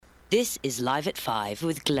This is Live at 5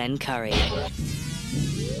 with Glenn Curry. What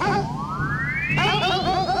do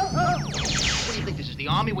you think this is, the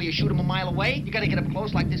army where you shoot them a mile away? You gotta get up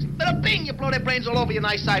close like this. Bada bing! You blow their brains all over your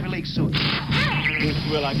nice Ivy League suit. You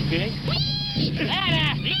feel like a pig?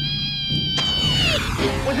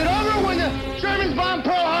 Was it over when the Germans bombed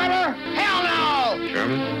Pearl Harbor? Hell no!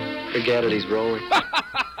 German? Forget it, he's rolling.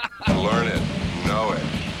 Learn it, know it,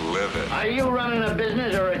 live it. Are you running a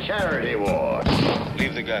business or a charity war?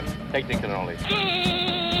 Leave the gun. Take the cannoli.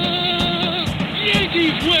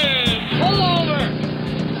 Yankees win! Pull over!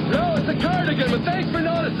 No, it's a cardigan, but thanks for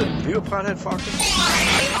noticing. Are you a pothead, Foxy?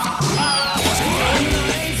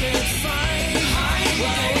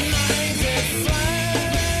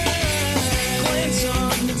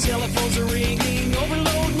 Telephones are ringing,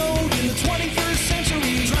 overload mode in the 21st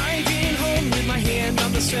century. Driving home with my hand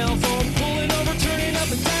on the cell phone, pulling over, turning up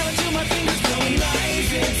and dialing till my fingers go.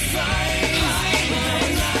 Life is fine,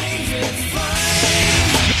 life is fine.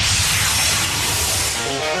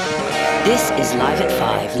 This is Live at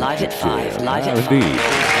 5, Live at 5, Live at 5. Indeed.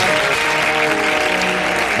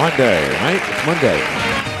 Monday, right? It's Monday.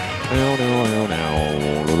 Now.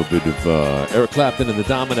 A little bit of Eric Clapton and the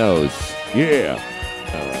Dominoes. Yeah.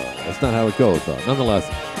 That's not how it goes, though. Nonetheless,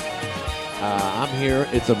 I'm here.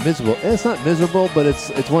 It's not miserable, but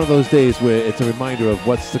it's one of those days where it's a reminder of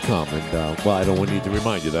what's to come. And, well, I don't need to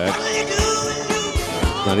remind you that.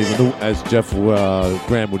 Not even, as Jeff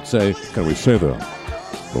Graham would say, can we say the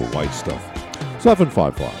white stuff?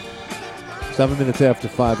 7:55. 7 minutes after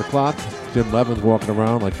 5 o'clock. Jim Levin's walking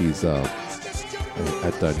around like he's at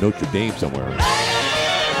Notre Dame somewhere.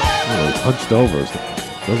 He's hunched over.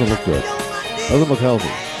 Doesn't look good. Doesn't look healthy.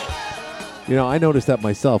 You know, I noticed that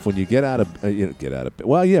myself when you get out of bed.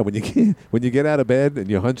 Well, yeah, when you get out of bed and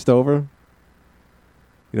you're hunched over,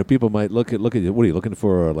 you know, people might look at you. What are you looking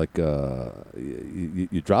for? Like,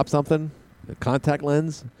 you drop something, a contact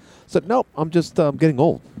lens. So nope, I'm just getting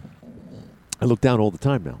old. I look down all the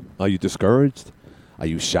time now. Are you discouraged? Are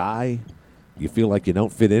you shy? You feel like you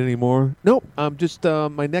don't fit in anymore? Nope, I'm just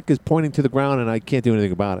my neck is pointing to the ground and I can't do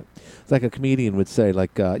anything about it. It's like a comedian would say,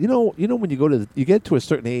 like, you know when you get to a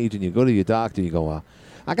certain age and you go to your doctor and you go,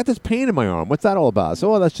 I got this pain in my arm. What's that all about?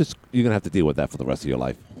 So, that's just, you're going to have to deal with that for the rest of your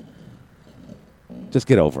life. Just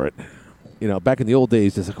get over it. You know, back in the old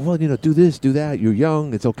days, it's like, well, do this, do that. You're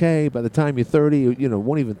young. It's okay. By the time you're 30,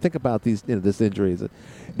 won't even think about these, this injury.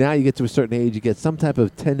 Now you get to a certain age, you get some type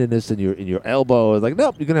of tenderness in your elbow. It's like,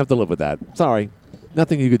 nope, you're going to have to live with that. Sorry.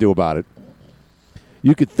 Nothing you could do about it.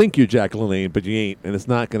 You could think you're Jack LaLanne, but you ain't, and it's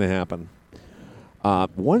not going to happen.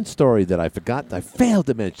 One story that I failed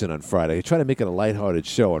to mention on Friday. I tried to make it a lighthearted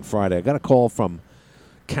show on Friday. I got a call from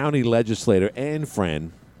county legislator and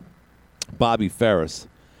friend Bobby Ferris.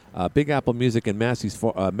 Big Apple Music and Massey's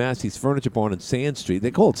Furniture Barn on Sand Street. They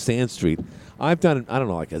call it Sand Street. I've done, I don't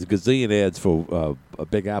know, like a gazillion ads for a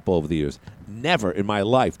Big Apple over the years. Never in my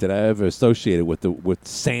life did I ever associate it with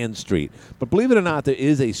Sand Street. But believe it or not, there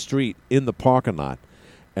is a street in the parking lot.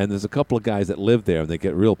 And there's a couple of guys that live there, and they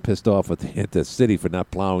get real pissed off at the city for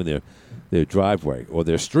not plowing their driveway or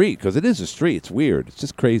their street, because it is a street. It's weird. It's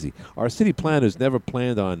just crazy. Our city planners never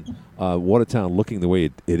planned on Watertown looking the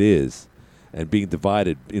way it is, and being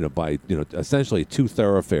divided, by essentially two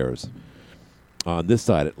thoroughfares on this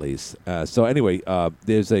side at least. So anyway,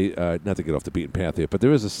 there's a not to get off the beaten path here, but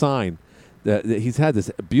there is a sign that he's had this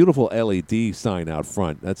beautiful LED sign out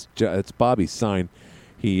front. That's Bobby's sign.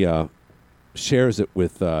 He shares it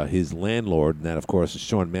with his landlord, and that, of course, is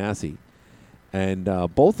Sean Massey. And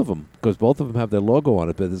both of them have their logo on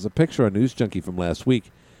it, but there's a picture on News Junkie from last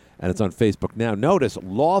week, and it's on Facebook now. Notice,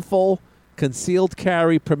 lawful concealed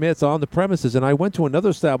carry permits on the premises. And I went to another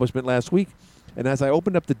establishment last week, and as I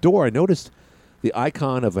opened up the door, I noticed the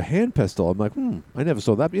icon of a hand pistol. I'm like, I never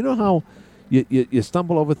saw that. But you know how you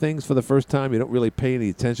stumble over things for the first time, you don't really pay any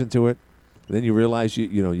attention to it, and then you realize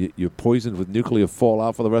you're poisoned with nuclear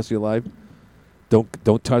fallout for the rest of your life?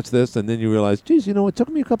 Don't touch this, and then you realize, geez, it took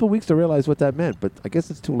me a couple of weeks to realize what that meant, but I guess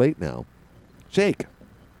it's too late now. Shake.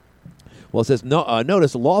 Well, it says,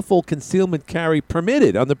 notice, lawful concealment carry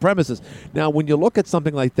permitted on the premises. Now, when you look at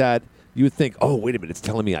something like that, you would think, oh, wait a minute, it's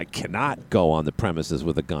telling me I cannot go on the premises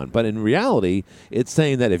with a gun. But in reality, it's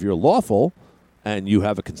saying that if you're lawful and you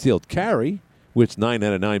have a concealed carry, which 9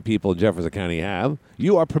 out of 9 people in Jefferson County have,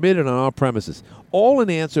 you are permitted on our premises. All in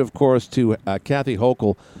answer, of course, to Kathy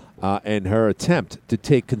Hochul, and her attempt to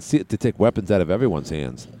take weapons out of everyone's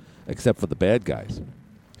hands, except for the bad guys.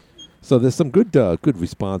 So there's some good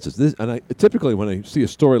responses. Typically when I see a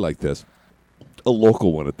story like this, a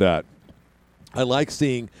local one at that, I like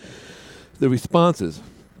seeing the responses.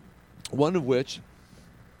 One of which,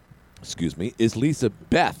 is Lisa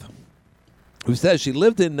Beth. who says she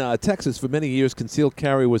lived in Texas for many years. Concealed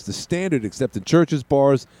carry was the standard, except in churches,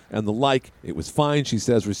 bars, and the like. It was fine, she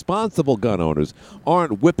says. Responsible gun owners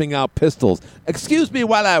aren't whipping out pistols. Excuse me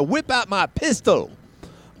while I whip out my pistol.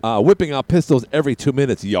 Whipping out pistols every 2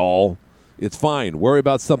 minutes, y'all. It's fine. Worry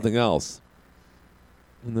about something else.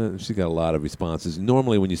 And then she got a lot of responses.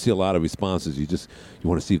 Normally, when you see a lot of responses, you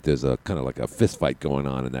want to see if there's a kind of like a fist fight going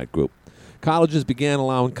on in that group. Colleges began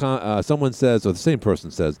allowing, someone says, or the same person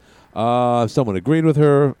says, someone agreed with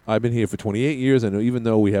her. I've been here for 28 years, and even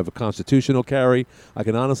though we have a constitutional carry, I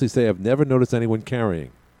can honestly say I've never noticed anyone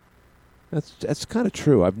carrying. That's kind of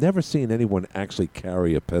true. I've never seen anyone actually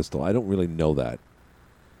carry a pistol. I don't really know that.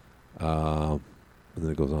 And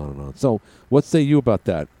then it goes on and on. So, what say you about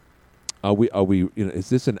that? Are we? Is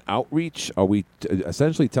this an outreach? Are we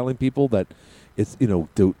essentially telling people that it's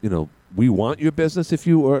we want your business if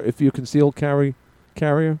you're a concealed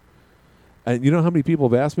carrier? And you know how many people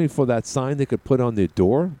have asked me for that sign they could put on their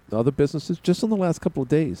door? The other businesses, just in the last couple of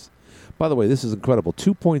days. By the way, this is incredible.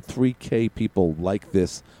 2.3K people like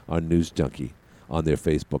this on News Junkie on their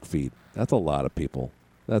Facebook feed. That's a lot of people.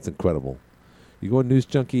 That's incredible. You go on News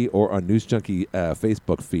Junkie or on News Junkie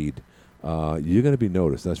Facebook feed. You're going to be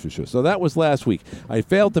noticed, that's for sure. So that was last week. I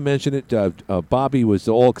failed to mention it. Bobby was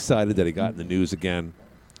all excited that he got in the news again.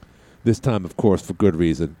 This time, of course, for good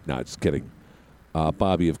reason. No, just kidding.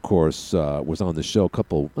 Bobby, of course, was on the show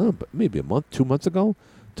maybe a month, 2 months ago,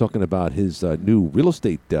 talking about his new real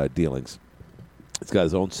estate dealings. He's got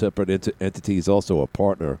his own separate entity. He's also a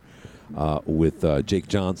partner with Jake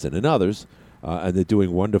Johnson and others. And they're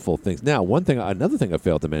doing wonderful things. Now, another thing I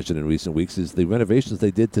failed to mention in recent weeks is the renovations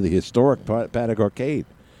they did to the historic Paddock Arcade.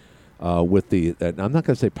 With I'm not going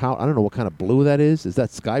to say powder. I don't know what kind of blue that is. Is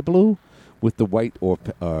that sky blue with the white or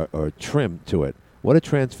trim to it? What a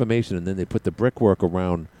transformation! And then they put the brickwork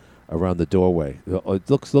around the doorway. It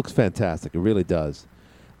looks fantastic. It really does.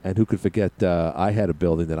 And who could forget? I had a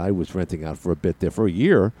building that I was renting out for a bit there for a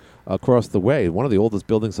year across the way. One of the oldest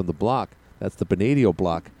buildings on the block. That's the Benadio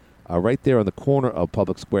block. Right there on the corner of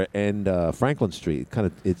Public Square and Franklin Street,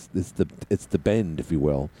 it's the bend, if you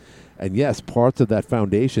will, and yes, parts of that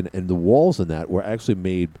foundation and the walls in that were actually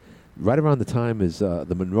made right around the time as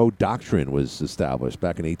the Monroe Doctrine was established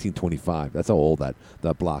back in 1825. That's how old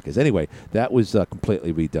that block is. Anyway, that was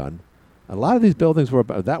completely redone. A lot of these buildings were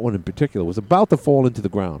that one in particular was about to fall into the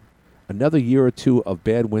ground. Another year or two of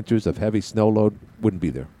bad winters of heavy snow load wouldn't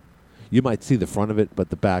be there. You might see the front of it, but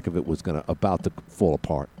the back of it was about to fall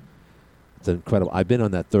apart. It's incredible. I've been on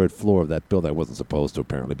that third floor of that building. I wasn't supposed to,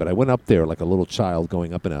 apparently, but I went up there like a little child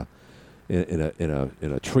going up in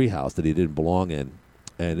a tree house that he didn't belong in,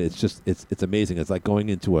 and it's amazing. It's like going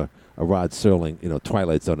into a Rod Serling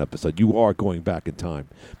Twilight Zone episode. You are going back in time.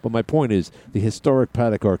 But my point is, the historic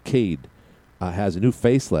Paddock Arcade has a new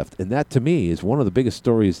facelift, and that to me is one of the biggest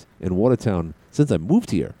stories in Watertown since I moved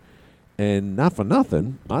here. And not for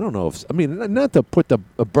nothing, I don't know not to put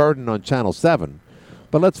a burden on Channel 7.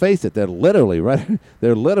 But let's face it, they're literally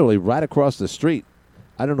right across the street.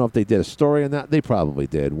 I don't know if they did a story on that. They probably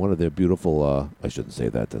did. One of their beautiful, I shouldn't say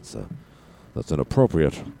that. That's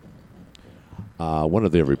inappropriate. One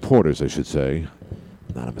of their reporters, I should say,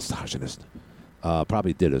 not a misogynist,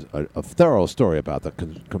 probably did a thorough story about that,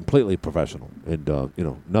 completely professional, and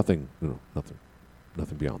nothing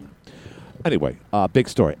beyond that. Anyway, big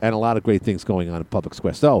story, and a lot of great things going on in Public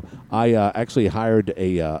Square. So I actually hired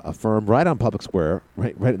a firm right on Public Square,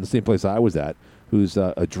 right in the same place I was at, who's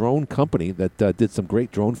a drone company that did some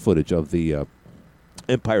great drone footage of the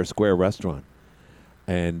Empire Square restaurant.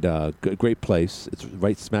 And great place. It's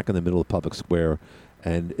right smack in the middle of Public Square,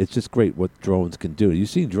 and it's just great what drones can do. You've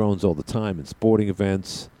seen drones all the time in sporting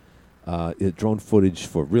events, drone footage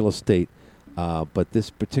for real estate. But this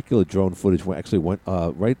particular drone footage actually went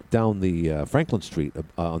right down the Franklin Street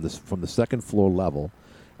from the second floor level,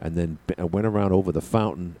 and then went around over the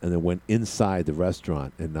fountain, and then went inside the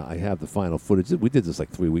restaurant. And I have the final footage. We did this like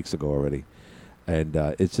 3 weeks ago already, and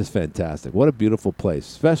it's just fantastic. What a beautiful place,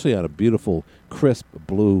 especially on a beautiful, crisp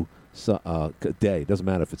blue day. It doesn't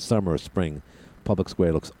matter if it's summer or spring. Public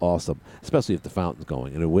Square looks awesome, especially if the fountain's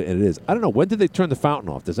going, and it is. I don't know, when did they turn the fountain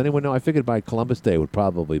off? Does anyone know? I figured by Columbus Day it would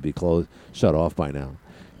probably be shut off by now.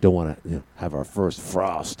 Don't want to have our first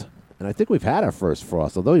frost, and I think we've had our first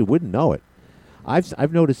frost, although you wouldn't know it.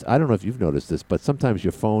 I've noticed. I don't know if you've noticed this, but sometimes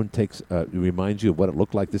your phone reminds you of what it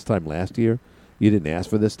looked like this time last year. You didn't ask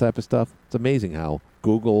for this type of stuff. It's amazing how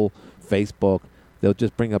Google, Facebook, they'll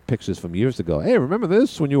just bring up pictures from years ago. Hey, remember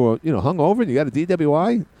this when you were hung over and you got a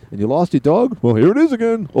DWI? And you lost your dog? Well, here it is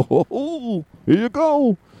again. Oh, here you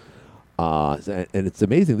go. And it's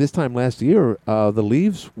amazing. This time last year, the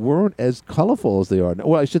leaves weren't as colorful as they are now.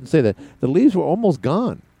 Well, I shouldn't say that. The leaves were almost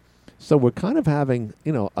gone. So we're kind of having,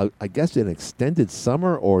 I guess an extended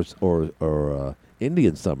summer or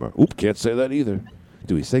Indian summer. Oop, can't say that either.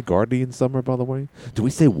 Do we say Guardian summer, by the way? Do we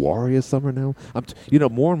say Warrior summer now?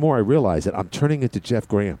 More and more I realize that I'm turning into Jeff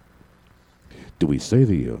Graham. Do we say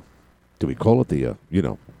do we call it the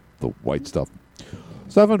white stuff?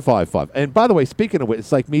 755. And by the way, speaking of which,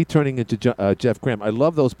 it's like me turning into Jeff Graham. I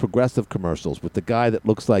love those progressive commercials with the guy that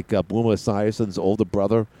looks like Boomer Esiason's older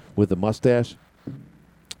brother with the mustache.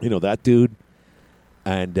 That dude.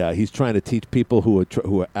 And he's trying to teach people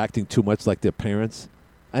who are acting too much like their parents.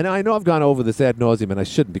 And I know I've gone over this ad nauseum, and I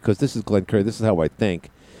shouldn't, because this is Glenn Curry. This is how I think.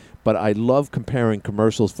 But I love comparing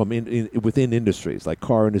commercials from within industries, like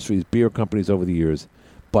car industries, beer companies over the years,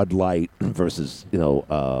 Bud Light versus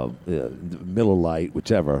Miller Lite,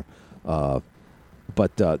 whichever.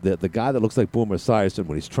 But the guy that looks like Boomer Esiason,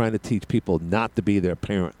 when he's trying to teach people not to be their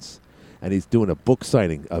parents, and he's doing a book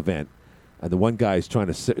signing event, and the one guy is trying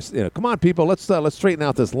to come on, people, let's straighten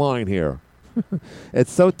out this line here.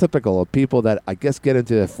 It's so typical of people that I guess get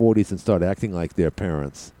into their 40s and start acting like their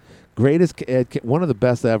parents. Greatest one of the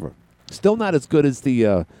best ever. Still not as good as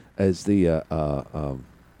the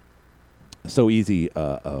So Easy.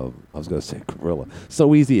 I was going to say gorilla.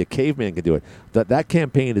 So Easy a caveman can do it. That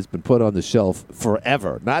campaign has been put on the shelf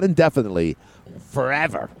forever, not indefinitely,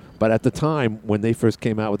 forever. But at the time when they first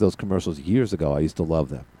came out with those commercials years ago, I used to love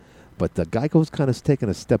them. But the Geico's kind of taken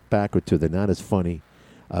a step back or two. They're not as funny.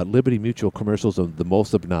 Liberty Mutual commercials are the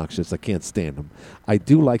most obnoxious. I can't stand them. I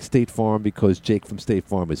do like State Farm because Jake from State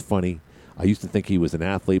Farm is funny. I used to think he was an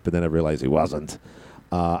athlete, but then I realized he wasn't.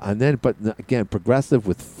 But again, progressive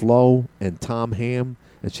with Flo and Tom Ham,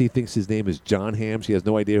 and she thinks his name is John Ham. She has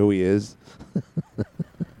no idea who he is.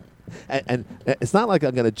 and it's not like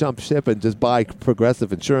I'm going to jump ship and just buy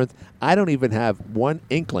progressive insurance. I don't even have one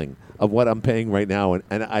inkling of what I'm paying right now,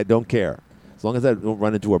 and I don't care. As long as I don't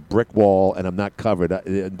run into a brick wall and I'm not covered,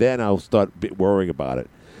 then I'll start worrying about it.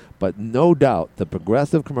 But no doubt, the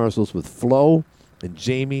progressive commercials with Flo and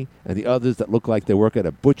Jamie and the others that look like they work at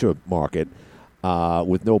a butcher market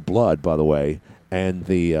with no blood, by the way, and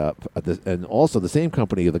and also the same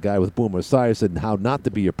company, the guy with Boomer Esiason, How Not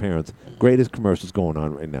to Be Your Parents, greatest commercials going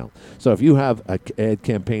on right now. So if you have an ad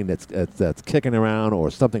campaign that's kicking around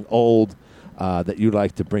or something old that you'd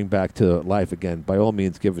like to bring back to life again, by all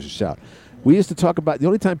means, give us a shout. We used to talk about, the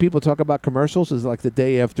only time people talk about commercials is like the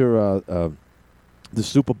day after the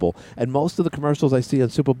Super Bowl. And most of the commercials I see on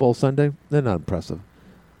Super Bowl Sunday, they're not impressive.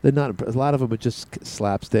 They're not. A lot of them are just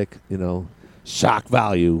slapstick, shock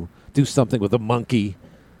value, do something with a monkey,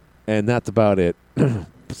 and that's about it.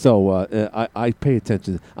 So I pay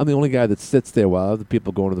attention. I'm the only guy that sits there while other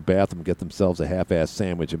people go into the bathroom and get themselves a half-assed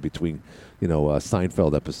sandwich in between,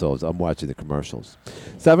 Seinfeld episodes. I'm watching the commercials.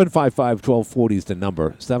 755-1240 is the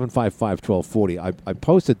number. 755-1240. I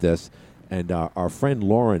posted this, and our friend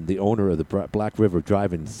Lauren, the owner of the Black River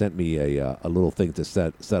Drive-In, sent me a little thing to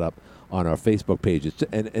set up on our Facebook page.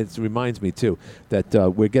 And it reminds me, too, that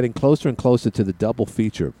we're getting closer and closer to the double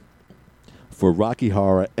feature for Rocky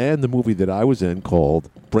Horror and the movie that I was in called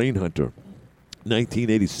Brain Hunter,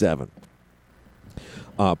 1987.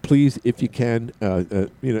 Please, if you can,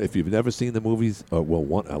 if you've never seen the movies, a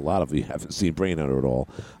lot of you haven't seen Brain Hunter at all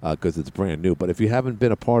because it's brand new. But if you haven't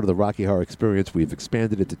been a part of the Rocky Horror experience, we've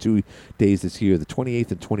expanded it to 2 days this year, the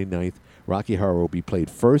 28th and 29th. Rocky Horror will be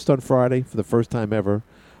played first on Friday for the first time ever,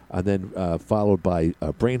 and then followed by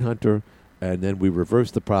Brain Hunter. And then we reverse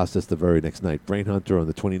the process the very next night. Brain Hunter on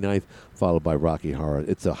the 29th, followed by Rocky Horror.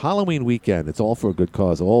 It's a Halloween weekend. It's all for a good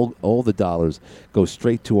cause. All the dollars go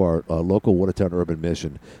straight to our local Watertown Urban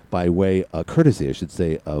Mission by way, courtesy, I should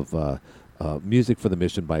say, of Music for the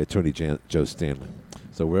Mission by attorney Joe Stanley.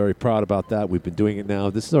 So we're very proud about that. We've been doing it now.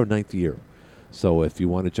 This is our 9th year. So if you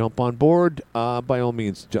want to jump on board, by all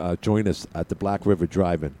means, join us at the Black River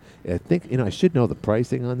Drive-In. I think, I should know the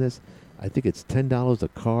pricing on this. I think it's $10 a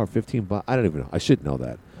car, $15. I don't even know. I should know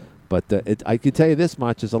that, but I can tell you this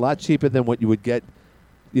much: it's a lot cheaper than what you would get,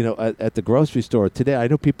 at the grocery store today. I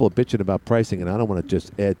know people are bitching about pricing, and I don't want to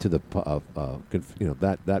just add to the,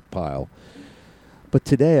 that pile. But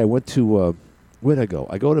today I went to where'd I go?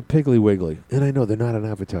 I go to Piggly Wiggly, and I know they're not an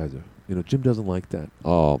advertiser. Jim doesn't like that.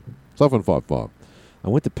 755. I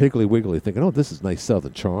went to Piggly Wiggly thinking, this is nice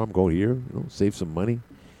Southern charm. Go here, save some money.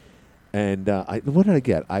 And what did I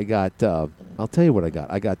get? I got, I'll tell you what I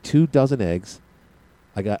got. I got 2 dozen eggs.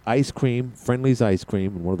 I got ice cream, Friendly's ice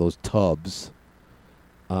cream, in one of those tubs.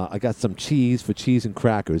 I got some cheese for cheese and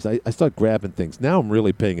crackers. I start grabbing things. Now I'm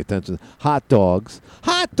really paying attention. Hot dogs.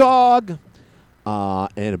 Hot dog!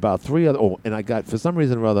 and about 3 other. Oh, and I got, for some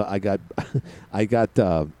reason or other, I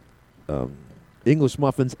got English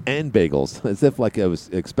muffins and bagels, as if like I was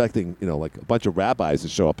expecting, like a bunch of rabbis to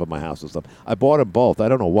show up at my house or something. I bought them both. I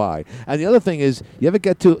don't know why. And the other thing is, you ever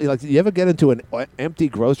get into an empty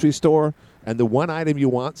grocery store and the one item you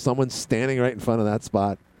want, someone's standing right in front of that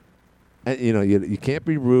spot? And you can't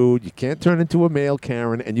be rude, you can't turn into a male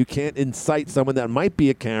Karen, and you can't incite someone that might be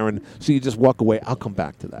a Karen, so you just walk away. I'll come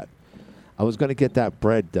back to that. I was going to get that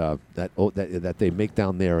bread that they make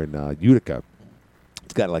down there in Utica.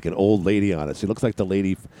 It's got like an old lady on it. She looks like the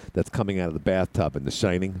lady that's coming out of the bathtub in The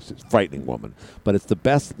Shining. She's a frightening woman. But it's the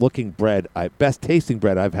best looking bread, best tasting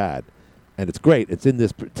bread I've had. And it's great. It's in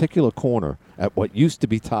this particular corner at what used to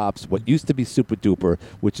be Tops, what used to be Super Duper,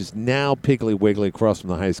 which is now Piggly Wiggly across from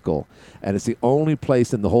the high school. And it's the only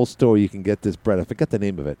place in the whole store you can get this bread. I forget the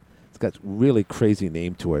name of it. It's got a really crazy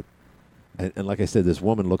name to it. And like I said, this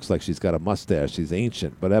woman looks like she's got a mustache. She's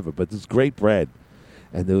ancient, whatever. But it's great bread.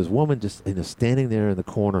 And there was a woman just standing there in the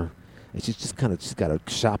corner, and she's got a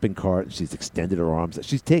shopping cart, and she's extended her arms.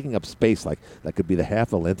 She's taking up space like that could be the half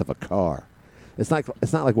the length of a car. It's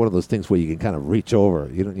not like one of those things where you can kind of reach over.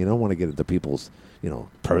 You don't want to get into people's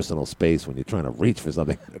personal space when you're trying to reach for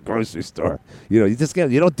something at a grocery store. You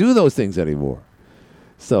don't do those things anymore.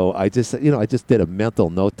 So I just did a mental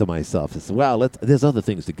note to myself. I said, well, there's other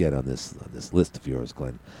things to get on this list of yours,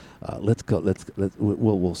 Glenn.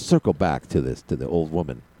 We'll circle back to the old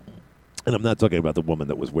woman. And I'm not talking about the woman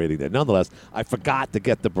that was waiting there. Nonetheless, I forgot to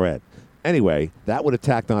get the bread. Anyway, that would have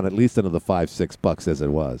tacked on at least another $5-6 as it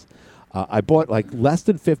was. I bought like less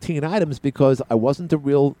than 15 items because I wasn't a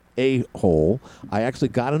real a-hole. I actually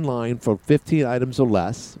got in line for 15 items or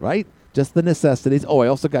less, right? Just the necessities. Oh, I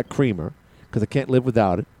also got creamer because I can't live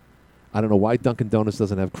without it. I don't know why Dunkin' Donuts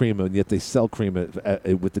doesn't have creamer, and yet they sell creamer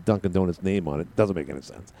with the Dunkin' Donuts name on it. Doesn't make any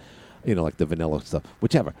sense. Like the vanilla stuff,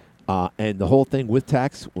 whichever. And the whole thing with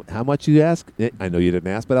tax, how much you ask? I know you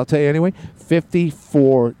didn't ask, but I'll tell you anyway.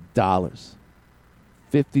 $54.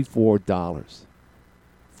 $54.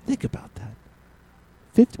 Think about that.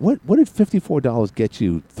 What did $54 get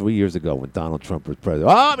you 3 years ago when Donald Trump was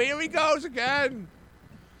president? Oh, here he goes again.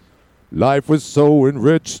 Life was so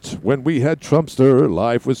enriched when we had Trumpster.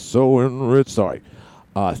 Life was so enriched. Sorry.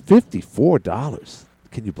 $54.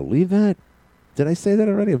 Can you believe that? Did I say that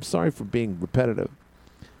already? I'm sorry for being repetitive.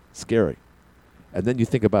 Scary. And then you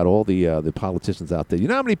think about all the politicians out there. You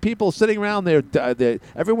know how many people sitting around there?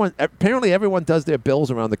 Apparently everyone does their bills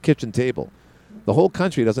around the kitchen table. The whole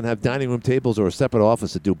country doesn't have dining room tables or a separate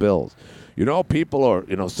office to do bills. People are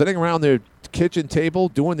sitting around their kitchen table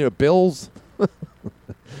doing their bills.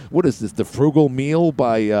 What is this? The Frugal Meal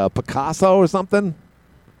by Picasso or something?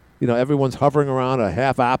 Everyone's hovering around a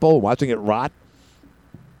half apple, watching it rot.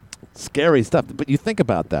 Scary stuff. But you think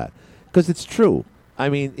about that because it's true. I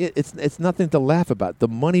mean, it's nothing to laugh about. The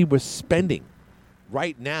money we're spending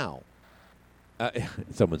right now.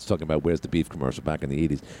 Someone's talking about where's the beef commercial back in the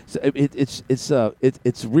 80s. So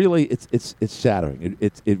it's really shattering.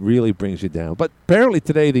 It really brings you down. But apparently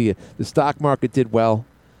today the stock market did well.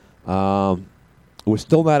 We're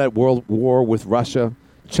still not at world war with Russia.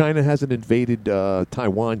 China hasn't invaded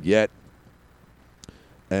Taiwan yet.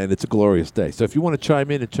 And it's a glorious day. So if you want to chime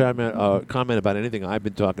in and comment about anything I've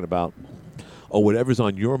been talking about or whatever's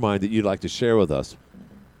on your mind that you'd like to share with us,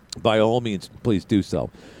 by all means, please do so.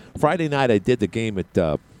 Friday night, I did the game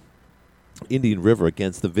at Indian River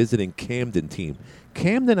against the visiting Camden team.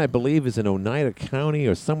 Camden, I believe, is in Oneida County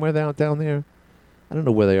or somewhere down there. I don't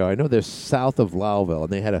know where they are. I know they're south of Lowville,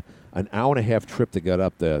 and they had an hour-and-a-half trip to get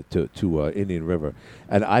up there to Indian River.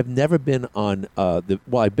 And I've never been on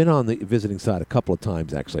I've been on the visiting side a couple of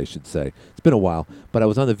times, actually, I should say. It's been a while. But I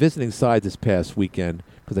was on the visiting side this past weekend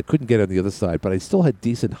because I couldn't get on the other side, but I still had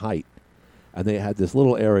decent height. And they had this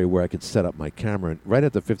little area where I could set up my camera right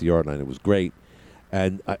at the 50-yard line. It was great.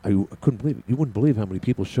 And I couldn't believe it. You wouldn't believe how many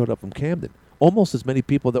people showed up from Camden. Almost as many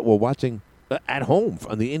people that were watching at home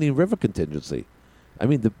on the Indian River contingency. I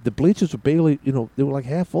mean, the bleachers were barely, they were like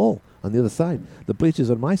half full on the other side. The bleachers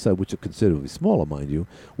on my side, which are considerably smaller, mind you,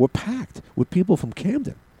 were packed with people from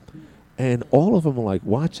Camden. And all of them were like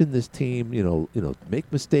watching this team,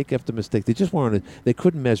 make mistake after mistake. They just they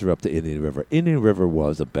couldn't measure up to Indian River. Indian River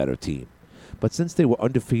was a better team. But since they were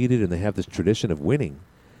undefeated and they have this tradition of winning,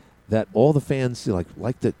 that all the fans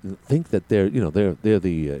like to think that they're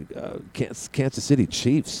the Kansas City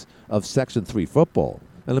Chiefs of Section 3 football.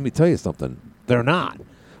 And let me tell you something, they're not.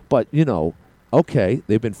 But okay,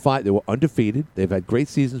 they've been fine. They were undefeated. They've had great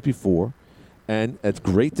seasons before, and it's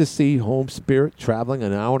great to see home spirit traveling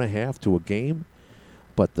an hour and a half to a game.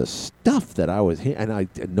 But the stuff that I was hearing, and I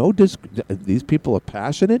know these people are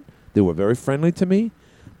passionate. They were very friendly to me,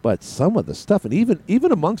 but some of the stuff, and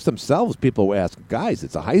even amongst themselves, people were asking, guys,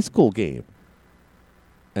 it's a high school game.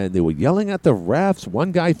 And they were yelling at the refs.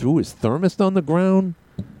 One guy threw his thermos on the ground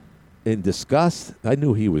in disgust. I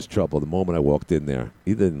knew he was trouble the moment I walked in there.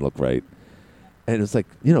 He didn't look right. And it's like,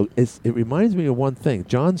 it reminds me of one thing.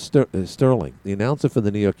 John Sterling, the announcer for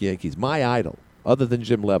the New York Yankees, my idol, other than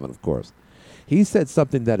Jim Levin, of course, he said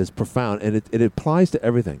something that is profound, and it applies to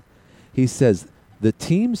everything. He says, the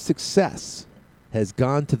team's success has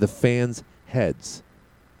gone to the fans' heads.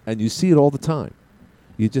 And you see it all the time.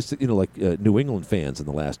 You just, like New England fans in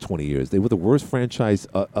the last 20 years. They were the worst franchise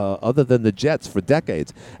other than the Jets for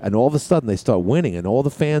decades. And all of a sudden they start winning, and all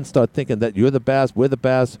the fans start thinking that you're the best, we're the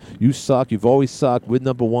best, you suck, you've always sucked, we're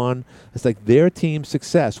number one. It's like their team's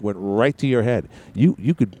success went right to your head.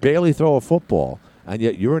 You could barely throw a football, and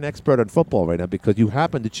yet you're an expert on football right now because you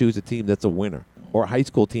happen to choose a team that's a winner, or a high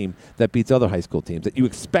school team that beats other high school teams, that you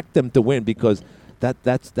expect them to win because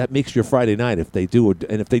that makes your Friday night if they do.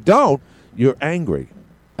 And if they don't, you're angry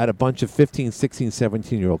at a bunch of 15, 16,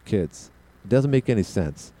 17-year-old kids. It doesn't make any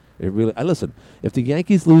sense. It really. Listen, if the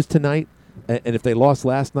Yankees lose tonight, and if they lost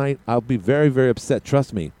last night, I'll be very, very upset.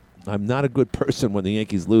 Trust me, I'm not a good person when the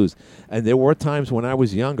Yankees lose. And there were times when I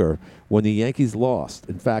was younger when the Yankees lost.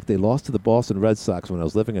 In fact, they lost to the Boston Red Sox when I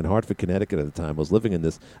was living in Hartford, Connecticut at the time. I was living in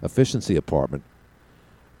this efficiency apartment.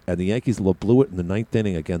 And the Yankees blew it in the ninth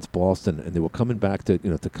inning against Boston, and they were coming back to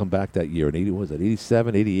come back that year. In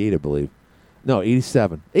 87, 88, I believe. No,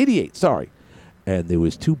 87. 88, sorry. And there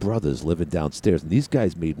was two brothers living downstairs, and these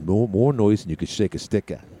guys made more noise than you could shake a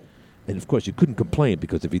stick at. And, of course, you couldn't complain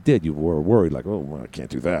because if you did, you were worried, like, I can't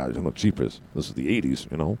do that. I'm not cheapest. This is the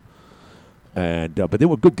 80s, And but they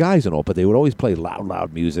were good guys and all, but they would always play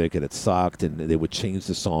loud music, and it sucked, and they would change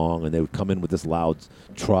the song, and they would come in with this loud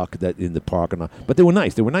truck that in the parking lot. But they were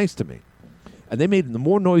nice. They were nice to me. And they made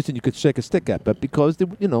more noise than you could shake a stick at, but because they,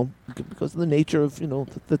 because of the nature of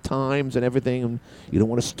the times and everything, and you don't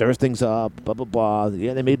want to stir things up, blah blah blah.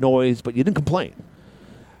 Yeah, they made noise, but you didn't complain.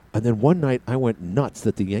 And then one night I went nuts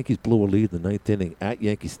that the Yankees blew a lead in the ninth inning at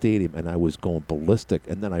Yankee Stadium, and I was going ballistic.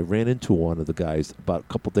 And then I ran into one of the guys about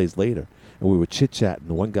a couple days later, and we were chit chatting.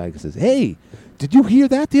 And one guy says, "Hey, did you hear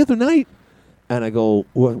that the other night?" And I go,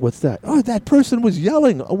 "What's that?" "Oh, that person was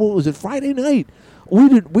yelling. Oh, what was it, Friday night? We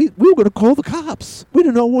were going to call the cops. We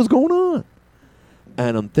didn't know what was going on."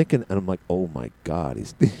 And I'm thinking, and I'm like, "Oh my God,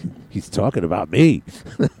 he's talking about me."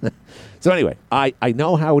 So anyway, I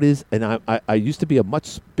know how it is, and I used to be a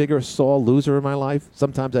much bigger, sore loser in my life.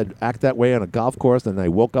 Sometimes I'd act that way on a golf course, and I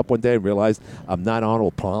woke up one day and realized I'm not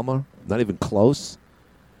Arnold Palmer, not even close.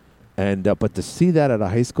 And but to see that at a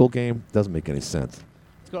high school game doesn't make any sense.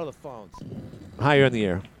 Let's go to the phones. Hi, you're in the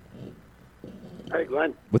air. Hey,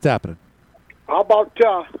 Glenn. What's happening? How about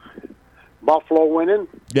Buffalo winning?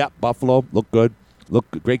 Yeah, Buffalo look good. Look,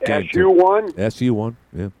 great game. SU won. SU won.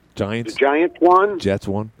 Yeah, Giants. The Giants won. Jets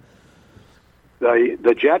won.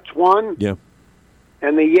 The Jets won. Yeah.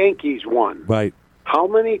 And the Yankees won. Right. How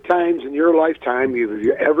many times in your lifetime have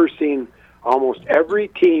you ever seen almost every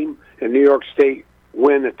team in New York State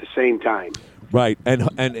win at the same time? Right.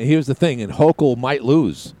 And here's the thing, and Hochul might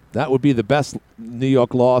lose. That would be the best New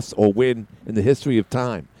York loss or win in the history of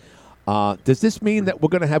time. Does this mean that we're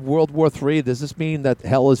going to have World War III? Does this mean that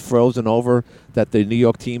hell is frozen over, that the New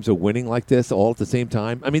York teams are winning like this all at the same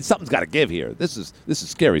time? I mean, something's got to give here. This is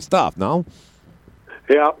scary stuff, no?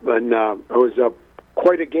 Yeah, and it was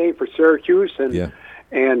quite a game for Syracuse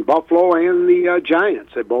and Buffalo and the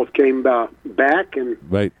Giants. They both came back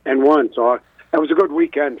and won. So that was a good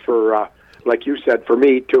weekend for, like you said, for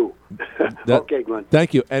me too. Okay, Glenn.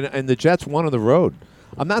 Thank you. And the Jets won on the road.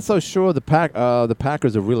 I'm not so sure the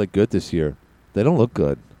Packers are really good this year. They don't look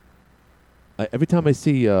good. Every time I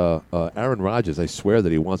see Aaron Rodgers, I swear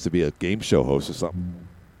that he wants to be a game show host or something.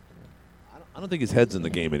 I don't think his head's in the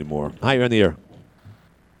game anymore. Hi, you're in the air.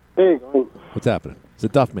 Hey, what's happening? It's a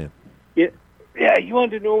Duff Man. Yeah. You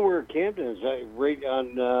wanted to know where Camden is? Right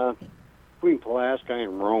on between Pulaski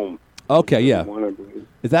and Rome. Okay, yeah.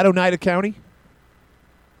 Is that Oneida County?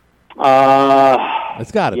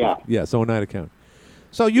 It's got to be. Yeah, so Oneida County.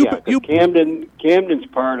 So Camden's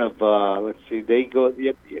part of. Let's see, they go.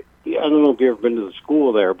 I don't know if you've ever been to the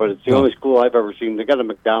school there, but it's the only school I've ever seen. They got a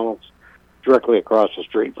McDonald's directly across the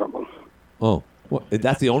street from them. Oh, well,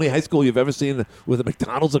 that's the only high school you've ever seen with a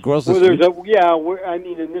McDonald's across the street? I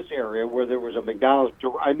mean, in this area where there was a McDonald's,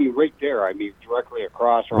 right there. I mean, directly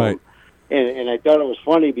across from them. And I thought it was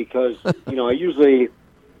funny because, I usually,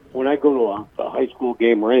 when I go to a high school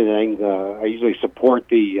game or anything, I usually support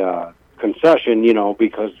the concession,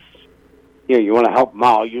 because, you want to help them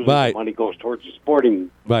out. Usually the money goes towards the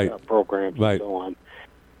sporting programs and so on.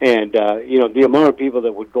 And the amount of people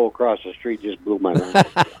that would go across the street just blew my mind.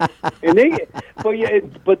 And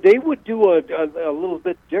but they would do a little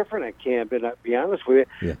bit different at camp. And I'll be honest with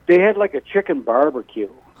you, they had like a chicken barbecue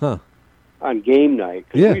on game night.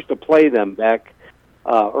 'Cause we used to play them back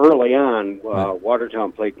early on.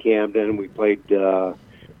 Watertown played Camden. We played some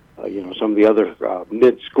of the other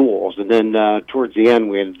mid schools, and then towards the end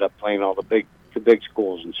we ended up playing all the big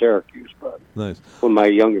schools in Syracuse. But nice. When my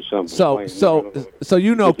youngest son was playing, so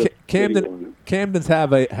Camden's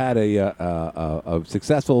had a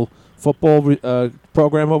successful football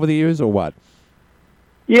program over the years, or what?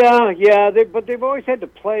 Yeah. But they've always had to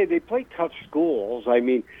play. They play tough schools. I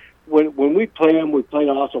mean, when we played them, we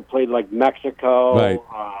also played like Mexico. Right.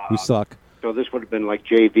 Who suck. So this would have been like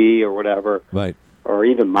JV or whatever. Right. Or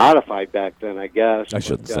even modified back then, I guess. I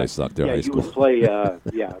shouldn't say suck. They're high school. You would play,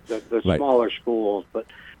 the smaller schools, but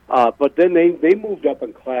then they moved up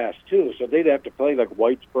in class too, so they'd have to play like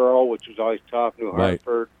Whitesboro, which was always tough. New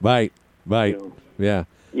Hartford. Right. Yeah.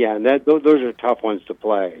 Yeah, and those are tough ones to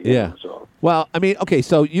play. Yeah. So. Well, I mean, okay,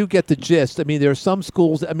 so you get the gist. I mean, there are some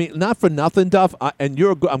schools. I mean, not for nothing, Duff. I'm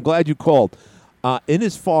glad you called. In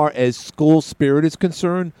as far as school spirit is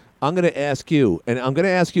concerned, I'm going to ask you, and I'm going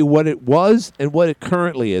to ask you what it was and what it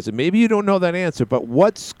currently is. And maybe you don't know that answer, but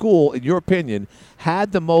what school, in your opinion,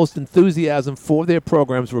 had the most enthusiasm for their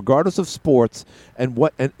programs, regardless of sports, and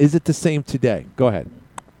is it the same today? Go ahead.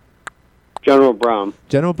 General Brown.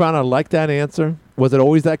 General Brown, I like that answer. Was it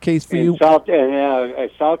always that case for you? South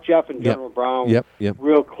Jeff and General Brown. Yep.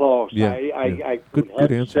 Real close. Yeah. I good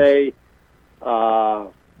answer. Say,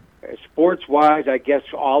 sports-wise, I guess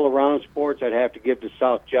all-around sports, I'd have to give to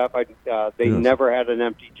South Jeff. They never had an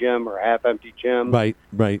empty gym or half-empty gym. Right.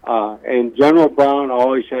 And General Brown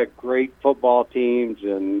always had great football teams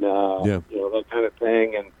and that kind of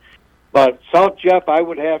thing. But South Jeff, I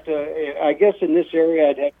would have to. I guess in this area,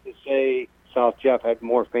 I'd have to say South Jeff had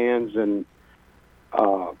more fans and.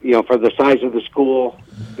 For the size of the school,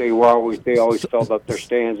 they always filled up their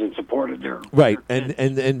stands and supported their right.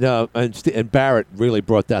 And Barrett really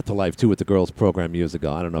brought that to life too with the girls' program years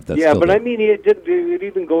ago. I don't know if that's but I mean it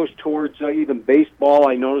even goes towards even baseball.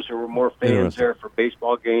 I noticed there were more fans there for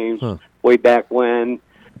baseball games way back when.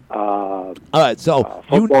 All right, so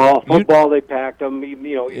football, they packed them.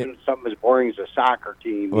 Even something as boring as a soccer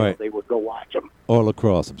team, they would go watch them. Or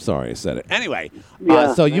lacrosse. I'm sorry I said it. Anyway,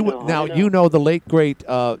 so you know the late great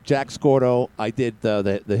Jack Scordo. I did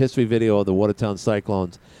the history video of the Watertown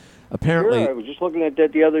Cyclones. Apparently, sure, I was just looking at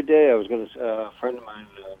that the other day. I was going to a friend of mine.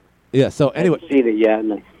 So anyway, I haven't seen it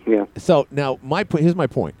yet. So now here's my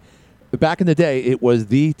point. Back in the day, it was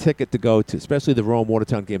the ticket to go to, especially the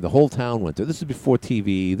Rome-Watertown game. The whole town went to. This is before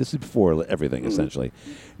TV. This is before everything, essentially.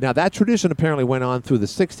 Now, that tradition apparently went on through the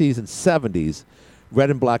 60s and 70s. Red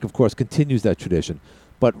and Black, of course, continues that tradition.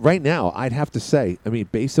 But right now, I'd have to say, I mean,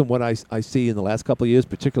 based on what I see in the last couple of years,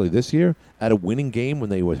 particularly this year, at a winning game when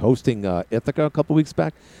they were hosting Ithaca a couple of weeks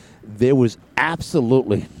back, there was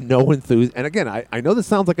absolutely no enthusiasm. And again, I know this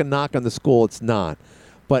sounds like a knock on the school. It's not.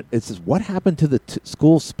 But it's just what happened to the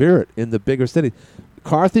school spirit in the bigger cities.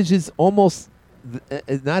 Carthage is almost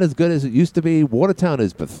not as good as it used to be. Watertown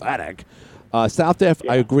is pathetic. South F,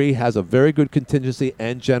 I agree, has a very good contingency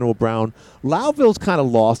and General Brown. Loudville's kind of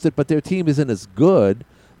lost it, but their team isn't as good.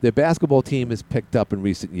 Their basketball team has picked up in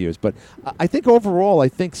recent years. But I think overall,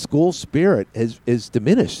 school spirit is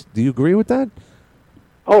diminished. Do you agree with that?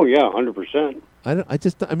 Oh, yeah, 100%. I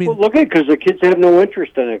mean... Well, look at it, because the kids have no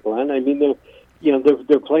interest in it, Glenn. I mean,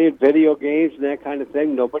 they're playing video games and that kind of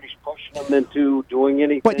thing. Nobody's pushing them into doing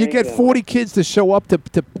anything. But you get 40 kids to show up to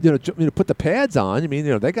put the pads on. I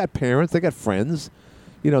mean, they got parents, they got friends.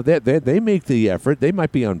 They make the effort. They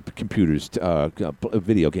might be on computers,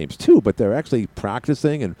 video games too, but they're actually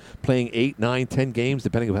practicing and playing 8, 9, 10 games,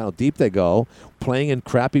 depending on how deep they go, playing in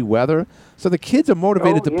crappy weather. So the kids are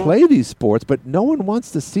motivated to play these sports, but no one wants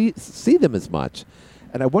to see them as much.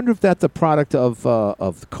 And I wonder if that's a product of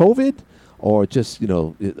COVID, or just,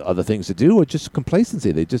 other things to do, or just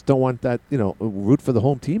complacency. They just don't want that, root for the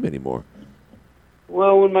home team anymore.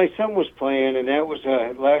 Well, when my son was playing, and that was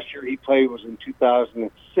last year he played was in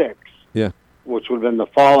 2006. Yeah. Which would have been the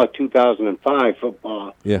fall of 2005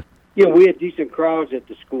 football. Yeah. We had decent crowds at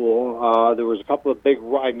the school. There was a couple of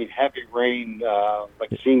heavy rain,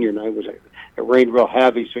 like senior night it rained real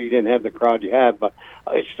heavy, so you didn't have the crowd you had, but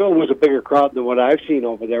it still was a bigger crowd than what I've seen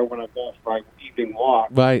over there when I go for my evening walk.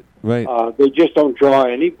 Right. They just don't draw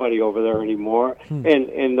anybody over there anymore.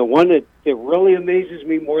 And the one that really amazes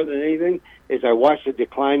me more than anything is I watch the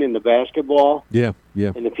decline in the basketball. Yeah.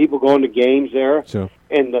 And the people going to games there. Sure.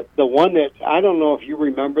 And the one that, I don't know if you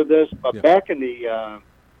remember this, but back in the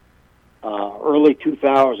early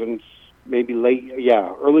 2000s, maybe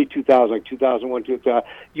early 2000, like 2001, 2000.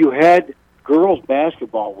 You had girls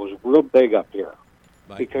basketball was real big up here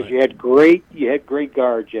because you had great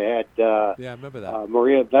guards. You had I remember that.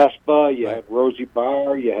 Maria Vespa. You had Rosie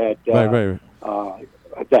Barr. You had the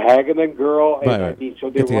Hageman girl. And I mean, so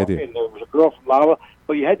they were, and there was a girl from Lala.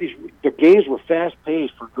 But you had the games were fast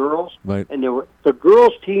paced for girls, and the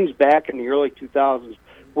girls teams back in the early 2000s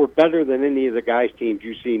were better than any of the guys teams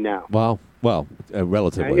you see now. Well,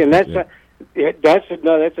 relatively, and that's a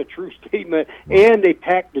true statement. And they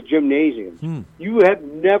packed the gymnasiums. You have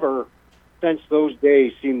never, since those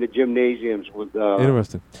days, seen the gymnasiums with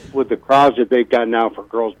the crowds that they've got now for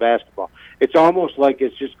girls basketball. It's almost like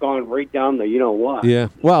it's just gone right down the what. Yeah.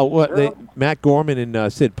 Well, Matt Gorman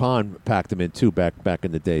and Sid Pond packed them in too back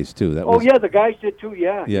in the days too. The guys did too.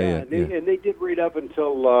 Yeah. Yeah. And they did right up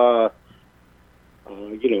until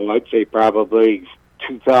I'd say probably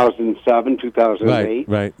 2007, 2008.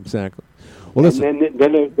 Right. Exactly. Well, listen. And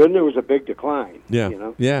then there was a big decline.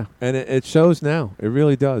 Yeah. Yeah, and it shows now. It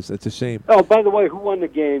really does. It's a shame. Oh, by the way, who won the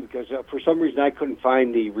game? Because for some reason I couldn't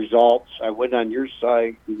find the results. I went on your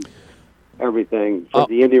site and everything for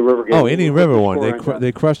the Indian River game. Oh, Indian River won.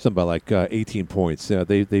 They crushed them by like 18 points. Yeah,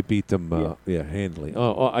 they beat them handily.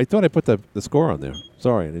 Oh, I thought I put the score on there.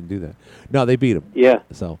 Sorry, I didn't do that. No, they beat them. Yeah.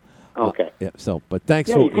 So. Okay. But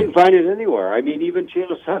thanks for... you couldn't find it anywhere. I mean, even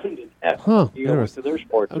Channel 7 didn't have to their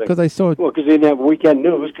sports thing. Because I saw it... Well, because they didn't have weekend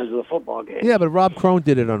news because of the football game. Yeah, but Rob Crone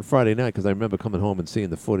did it on Friday night because I remember coming home and seeing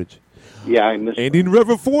the footage. Yeah, I missed Indian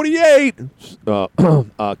River 48,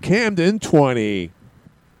 Camden 20.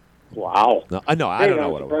 Wow. No, I don't know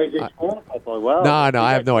what it was. No,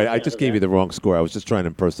 I have no idea. I just gave you the wrong score. I was just trying to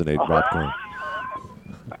impersonate Rob Crone.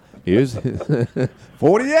 Here's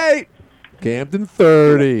 48, Camden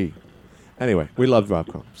 30. Anyway, we love Rob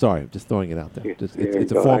Crone. Sorry, I'm just throwing it out there.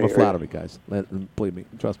 It's a form of flattery, guys. Believe me.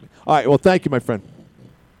 Trust me. All right, well, thank you, my friend.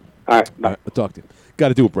 All right, bye. All right, we'll talk to you. Got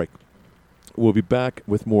to do a break. We'll be back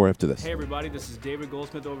with more after this. Hey, everybody, this is David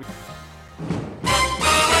Goldsmith over here.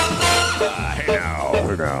 Hey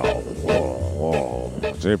now. Whoa.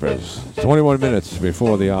 Jeepers. 21 minutes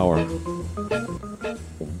before the hour.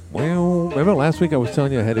 Well, remember last week I was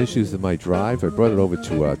telling you I had issues with my drive? I brought it over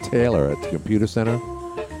to Taylor at the computer center.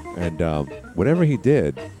 And whatever he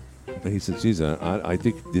did, he said, geez, I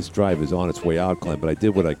think this drive is on its way out, Clem, but I did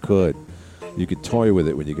what I could. You could toy with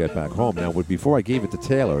it when you get back home. Now, before I gave it to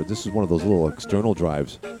Taylor, this is one of those little external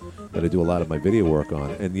drives that I do a lot of my video work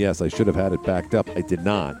on. And yes, I should have had it backed up. I did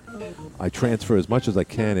not. I transfer as much as I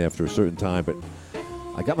can after a certain time, but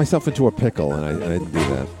I got myself into a pickle, and I didn't do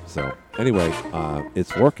that. So anyway,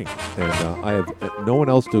 it's working. And I have no one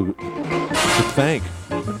else to thank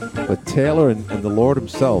but Taylor and the Lord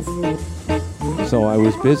himself. So I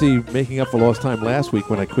was busy making up for lost time last week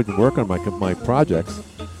when I couldn't work on my projects.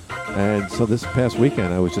 And so this past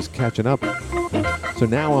weekend, I was just catching up. So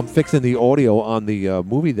now I'm fixing the audio on the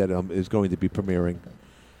movie that is going to be premiering.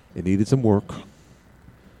 It needed some work.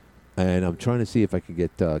 And I'm trying to see if I can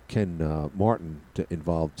get Ken Martin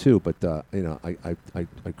involved too. But I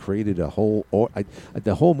created a whole.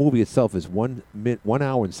 The whole movie itself is 1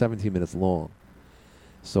 hour and 17 minutes long.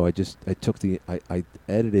 So I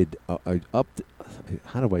edited. I upped.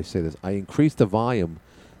 How do I say this? I increased the volume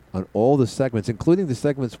on all the segments, including the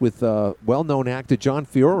segments with well-known actor John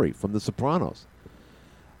Fiore from The Sopranos.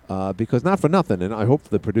 Because not for nothing, and I hope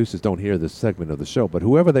the producers don't hear this segment of the show, but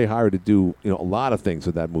whoever they hired to do a lot of things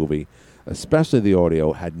with that movie, especially the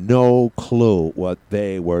audio, had no clue what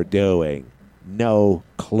they were doing. No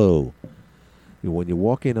clue. When you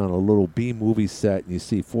walk in on a little B movie set and you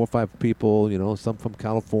see 4 or 5 people, some from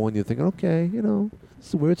California, thinking, okay, this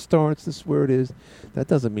is where it starts, this is where it is. That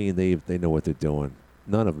doesn't mean they know what they're doing.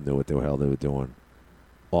 None of them knew what the hell they were doing.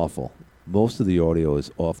 Awful. Most of the audio is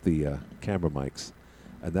off the camera mics.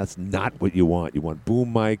 And that's not what you want. You want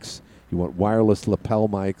boom mics. You want wireless lapel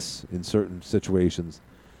mics in certain situations.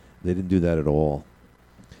 They didn't do that at all.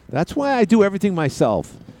 That's why I do everything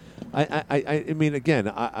myself. I mean,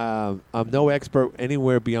 again, I'm no expert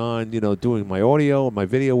anywhere beyond, doing my audio and my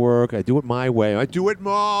video work. I do it my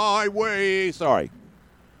way. Sorry.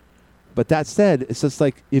 But that said, it's just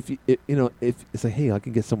like if it's like, hey, I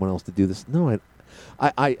can get someone else to do this. No,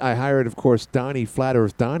 I hired, of course, Donnie, Flat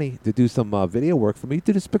Earth Donnie, to do some video work for me. He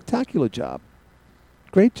did a spectacular job.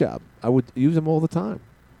 Great job. I would use him all the time.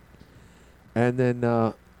 And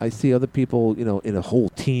then I see other people, in a whole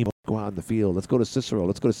team go out in the field. Let's go to Cicero.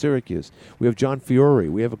 Let's go to Syracuse. We have John Fiore.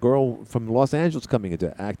 We have a girl from Los Angeles coming in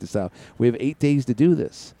to act this out. We have 8 days to do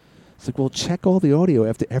this. It's like, well, check all the audio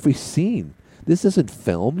after every scene. This isn't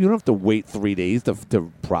film. You don't have to wait 3 days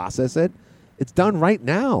to process it. It's done right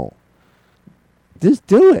now. Just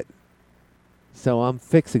do it. So I'm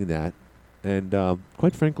fixing that. And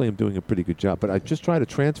quite frankly, I'm doing a pretty good job. But I just tried to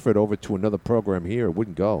transfer it over to another program here. It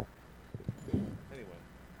wouldn't go. Anyway.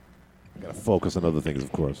 Got to focus on other things,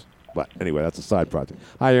 of course. But anyway, that's a side project.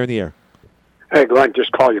 Hi, you're in the air. Hey, Glenn,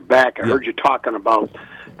 just call you back. I heard you talking about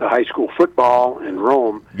the high school football in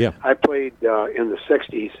Rome. Yeah. I played in the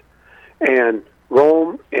 60s, and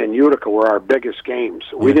Rome and Utica were our biggest games.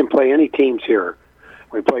 We didn't play any teams here.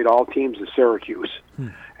 We played all teams in Syracuse,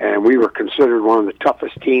 and we were considered one of the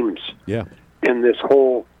toughest teams in this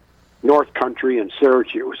whole North Country and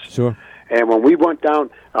Syracuse. Sure. And when we went down,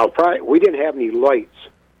 we didn't have any lights,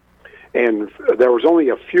 and there was only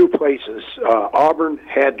a few places. Auburn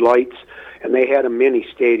had lights, and they had a mini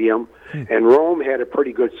stadium, and Rome had a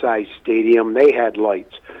pretty good-sized stadium. They had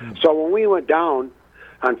lights. So when we went down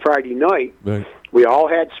on Friday night, we all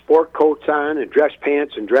had sport coats on and dress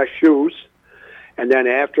pants and dress shoes. And then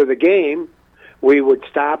after the game, we would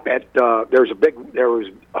stop at there was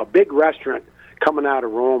a big restaurant coming out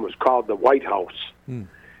of Rome. It was called the White House,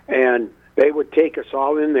 and they would take us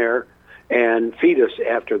all in there and feed us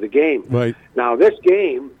after the game. Right. Now this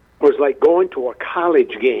game was like going to a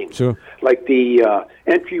college game. Sure. Like the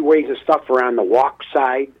entryways and stuff were on the walk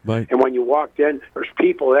side, and when you walked in, there's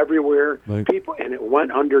people everywhere. People, and it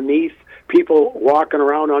went underneath. People walking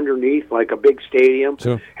around underneath like a big stadium,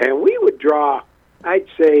 and we would draw, I'd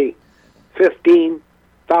say,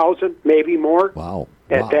 15,000, maybe more.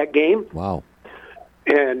 At that game. Wow.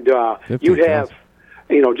 And you'd have,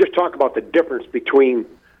 just talk about the difference between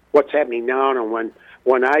what's happening now and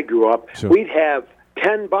when I grew up. We'd have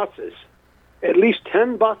 10 buses, at least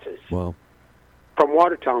 10 buses. Wow. From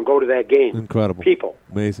Watertown go to that game. Incredible. People.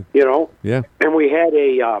 Amazing. Yeah. And we had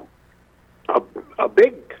a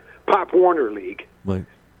big Pop Warner League. Right.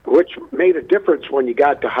 Which made a difference when you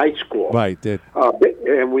got to high school. Right, did.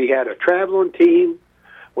 And we had a traveling team.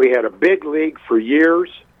 We had a big league for years.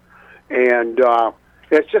 And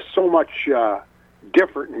it's just so much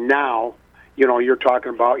different now. You're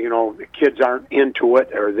talking about, the kids aren't into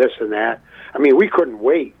it or this and that. I mean, we couldn't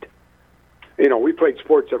wait. We played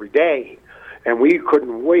sports every day, and we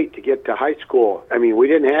couldn't wait to get to high school. I mean, we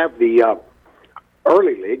didn't have the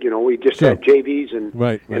early league, we just had JVs and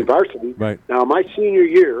varsity. Right. Now, my senior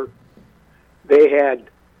year, they had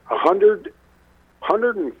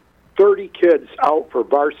 130 kids out for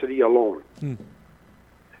varsity alone. And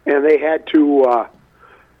they had to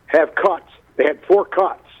have cuts. They had 4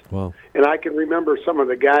 cuts. Wow. And I can remember some of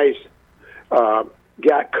the guys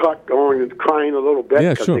got cut going and crying a little bit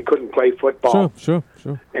because they couldn't play football. Sure.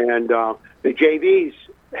 And the JVs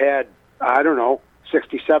had,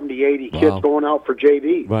 60, 70, 80 kids going out for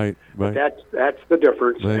JV. Right. That's the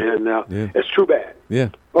difference, and it's too bad.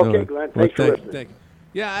 Yeah. Okay, Glenn, thanks for listening. Thank you.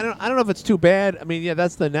 Yeah, I don't know if it's too bad. I mean,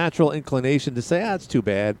 that's the natural inclination to say, it's too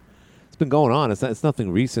bad. It's been going on. It's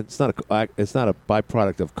nothing recent. It's not a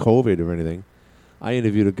byproduct of COVID or anything. I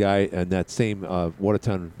interviewed a guy in that same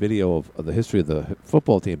Watertown video of the history of the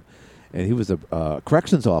football team, and he was a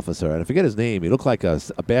corrections officer, and I forget his name. He looked like a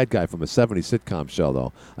bad guy from a 70s sitcom show,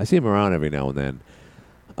 though. I see him around every now and then.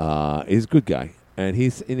 He's a good guy, and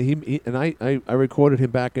I recorded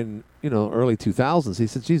him back in early 2000s. He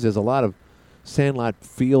said, "Geez, there's a lot of sandlot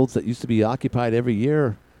fields that used to be occupied every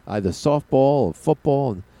year, either softball or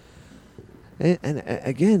football." And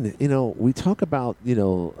again, we talk about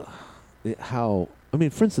how,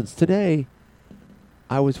 for instance, today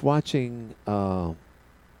I was watching. I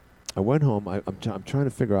went home. I'm trying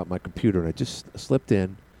to figure out my computer, and I just slipped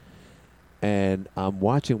in, and I'm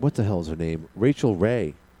watching. What the hell is her name? Rachel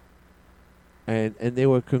Ray. And they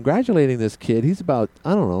were congratulating this kid. He's about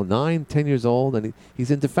 9, 10 years old, and he's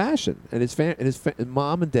into fashion. And his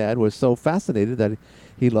mom and dad were so fascinated that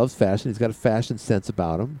he loves fashion. He's got a fashion sense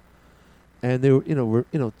about him. And they were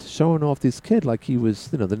showing off this kid like he was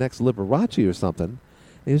the next Liberace or something. And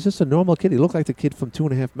he was just a normal kid. He looked like the kid from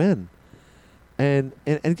 2.5 Men. And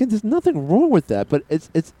again, there's nothing wrong with that. But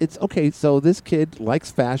it's okay. So this kid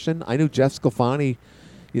likes fashion. I knew Jeff Scalfani,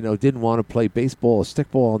 didn't want to play baseball or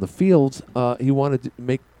stickball on the fields. He wanted to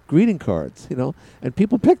make greeting cards, and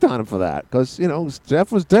people picked on him for that because,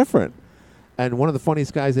 Jeff was different. And one of the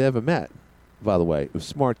funniest guys I ever met, by the way. He was a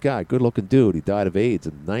smart guy, good-looking dude. He died of AIDS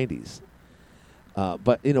in the 90s.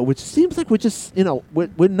 But, which seems like we're just,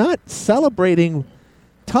 we're not celebrating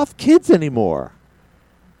tough kids anymore.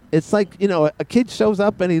 It's like, a kid shows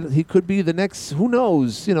up and he could be the next, who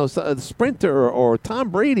knows, a sprinter or Tom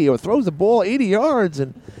Brady or throws the ball 80 yards.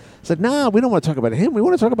 And it's like, nah, we don't want to talk about him. We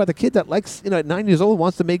want to talk about the kid that likes, at 9 years old,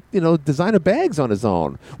 wants to make, designer bags on his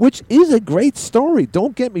own, which is a great story.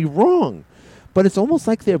 Don't get me wrong. But it's almost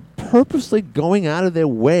like they're purposely going out of their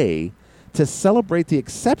way to celebrate the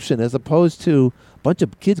exception as opposed to a bunch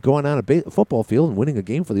of kids going on a football field and winning a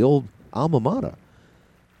game for the old alma mater.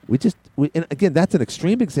 And again, that's an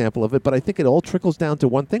extreme example of it, but I think it all trickles down to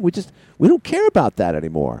one thing. We don't care about that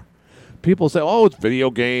anymore. People say, oh, it's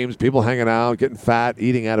video games, people hanging out, getting fat,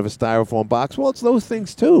 eating out of a styrofoam box. Well, it's those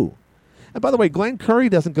things too. And by the way, Glenn Curry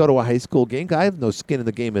doesn't go to a high school game. I have no skin in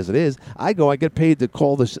the game as it is. I get paid to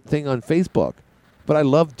call this thing on Facebook. But I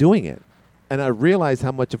love doing it. And I realize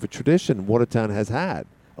how much of a tradition Watertown has had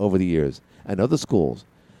over the years and other schools.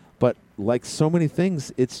 But like so many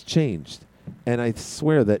things, it's changed. And I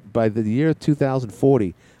swear that by the year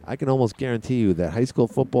 2040, I can almost guarantee you that high school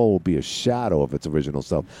football will be a shadow of its original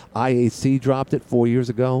self. IAC dropped it 4 years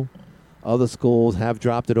ago. Other schools have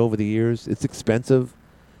dropped it over the years. It's expensive.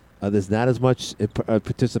 There's not as much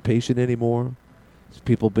participation anymore.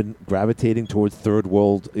 People have been gravitating towards third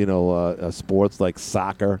world, sports like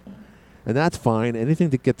soccer. And that's fine.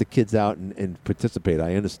 Anything to get the kids out and participate.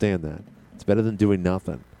 I understand that. It's better than doing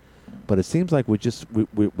nothing. But it seems like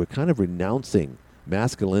we're kind of renouncing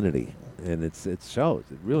masculinity. And it shows.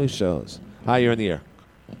 It really shows. Hi, you're in the air.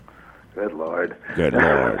 Good Lord. Good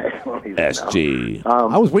Lord. SG.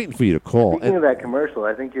 I was waiting for you to call. Speaking of that commercial,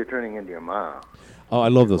 I think you're turning into your mom. Oh, I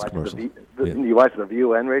love those commercials. You watch The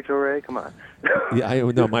View and Rachel Ray? Come on.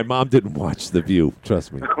 No, my mom didn't watch The View.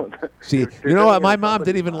 Trust me. You know what? My mom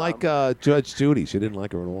didn't even like Judge Judy. She didn't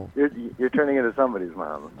like her at all. You're turning into somebody's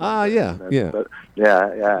mom. Yeah. Yeah.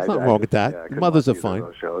 There's nothing wrong with that. Mothers are fine.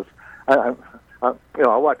 Shows.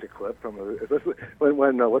 I'll watch a clip from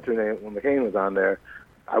when what's her name, when McCain was on there.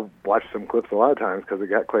 I watched some clips a lot of times because it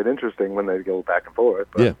got quite interesting when they go back and forth.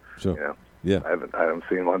 But, yeah, sure. Yeah, I haven't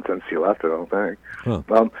seen one since she left. I don't think. Huh.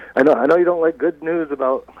 I know you don't like good news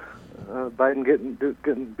about Biden getting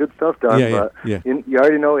good stuff done. But you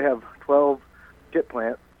already know we have 12 chip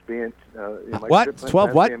plants being. What?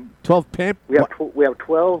 12 what? 12 pimp? We have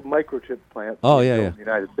 12 microchip plants. Oh in the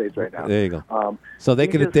United States right now. There you go. So they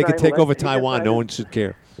can take over Taiwan. No one should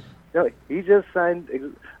care. No, he just signed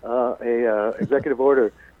a executive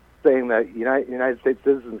order saying that United States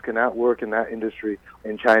citizens cannot work in that industry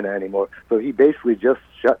in China anymore. So he basically just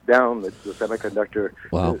shut down the semiconductor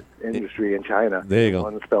industry in China. There you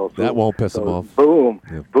go. That won't piss him off. Boom,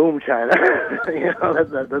 boom, China.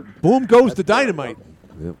 That's boom goes the dynamite.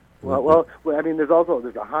 Yep. Well, I mean, there's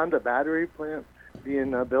a Honda battery plant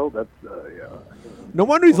being built. That's no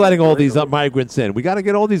wonder he's letting all these migrants in. We got to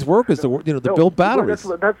get all these workers to build batteries.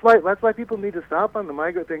 That's why people need to stop on the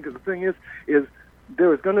migrant thing. Because the thing is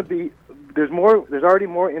there's already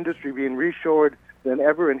more industry being reshored than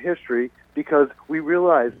ever in history because we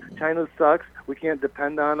realize China sucks. We can't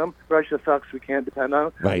depend on them. Russia sucks. We can't depend on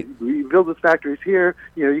them. Right. We build these factories here.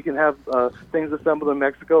 You can have things assembled in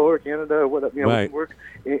Mexico or Canada or whatever. Right. We work.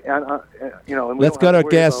 And let's get our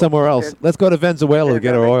gas somewhere else. Let's go to Venezuela to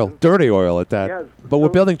get our oil, dirty oil at that. Yes. But we're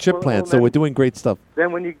building chip plants, so we're doing great stuff.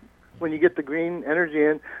 Then when you get the green energy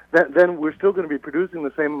in, then we're still going to be producing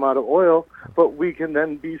the same amount of oil, but we can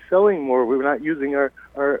then be selling more. We're not using our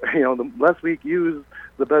the less we use,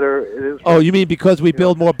 the better it is. Oh, you mean because we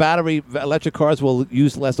build more battery electric cars, we'll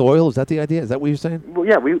use less oil? Is that the idea? Is that what you're saying? Well,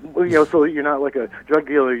 yeah, so you're not like a drug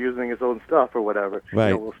dealer using his own stuff or whatever.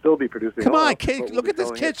 Right. We'll still be producing. Come oil, on, Kate, look at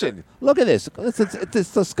this kitchen. Look at this.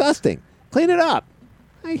 It's disgusting. Clean it up.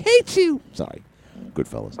 I hate you. Sorry. Good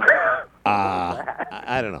fellas.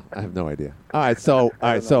 I don't know. I have no idea. All right, so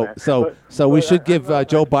we should give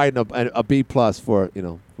Joe Biden a B+ for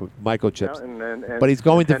microchips. But he's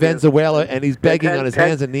going to Venezuela and he's begging on his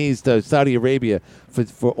hands and knees to Saudi Arabia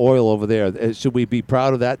for oil over there. Should we be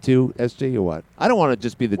proud of that too, SG, or what? I don't want to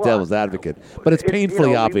just be the devil's advocate, but it's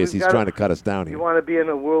painfully obvious he's trying to cut us down here. You want to be in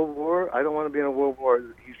a world war? I don't want to be in a world war.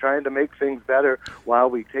 He's trying to make things better while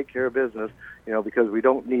we take care of business. Because we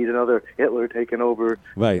don't need another Hitler taking over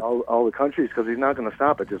all the countries, because he's not going to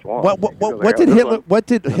stop at just one. What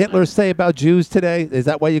did Hitler say about Jews today? Is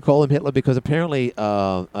that why you call him Hitler? Because apparently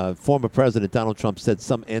former President Donald Trump said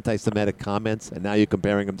some anti-Semitic comments, and now you're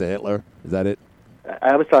comparing him to Hitler. Is that it?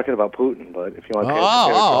 I was talking about Putin, but if you want to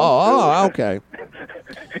okay.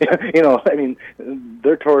 I mean,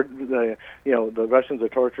 they're the Russians are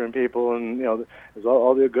torturing people, and there's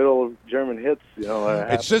all the good old German hits.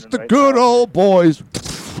 It's just the good old boys.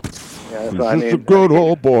 Yeah, so the good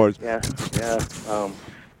old boys. Yeah.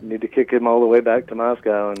 You need to kick him all the way back to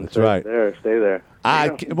Moscow and stay there.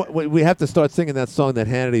 We have to start singing that song that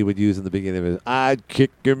Hannity would use in the beginning of it. I'd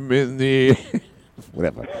kick him in the.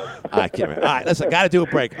 Whatever. I can't remember. All right, listen, got to do a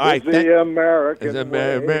break. All right. The American the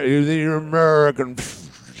American.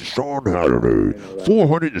 Sean Hannity.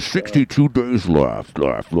 462 days left.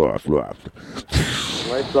 Life's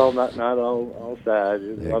all not all sad.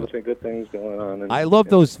 There's a lot of good things going on. And, I love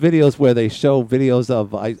those videos where they show videos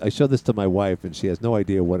of. I show this to my wife, and she has no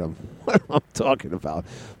idea what I'm talking about.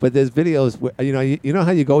 But there's videos where you know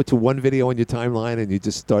how you go to one video on your timeline and you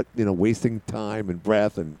just start wasting time and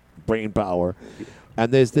breath and brain power.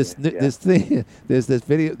 And there's this videos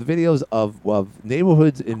of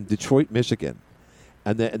neighborhoods in Detroit, Michigan.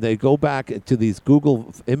 And they go back to these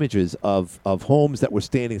Google images of homes that were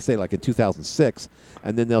standing, say, like in 2006,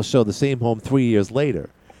 and then they'll show the same home 3 years later,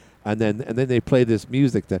 and then they play this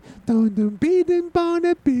music that, and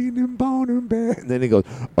then he goes,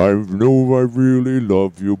 I know I really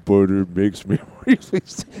love you, but it makes me really,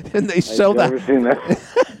 and they show that.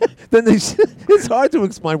 Then it's hard to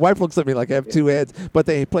explain. My wife looks at me like I have two heads, but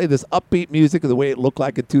they play this upbeat music of the way it looked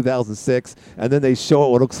like in 2006, and then they show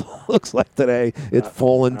it what it looks like today. It's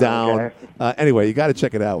fallen down. Okay. Anyway, you got to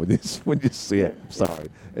check it out when you see it. Sorry,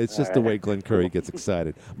 it's just the way Glenn Curry gets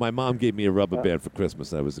excited. My mom gave me a rubber band for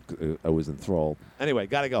Christmas. I was enthralled. Anyway,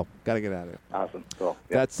 gotta go. Gotta get out of here. Awesome. Cool.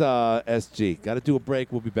 Yep. That's SG. Got to do a break.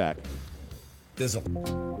 We'll be back.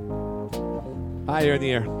 Hi, you're in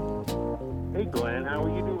the air. Hey, Glenn, how are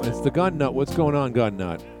you doing? It's the Gunnut. What's going on,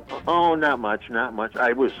 Gunnut? Oh, not much.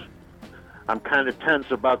 I'm kind of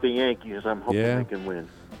tense about the Yankees. I'm hoping they can win.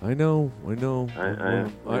 I know.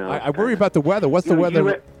 I worry about the weather. What's the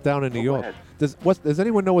weather down in New York? Does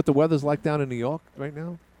anyone know what the weather's like down in New York right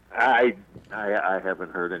now? I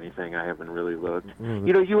haven't heard anything. I haven't really looked.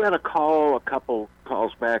 You had a couple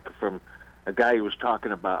calls back from a guy who was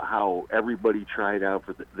talking about how everybody tried out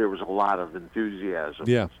there was a lot of enthusiasm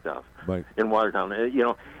and stuff in Watertown.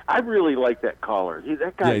 I really like that caller.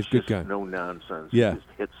 That guy's he's a good just guy. no nonsense. Yeah. He just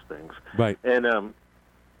hits things. Right. And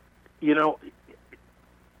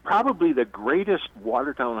probably the greatest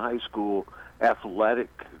Watertown High School athletic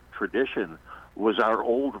tradition was our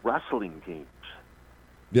old wrestling teams.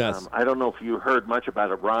 Yes. I don't know if you heard much about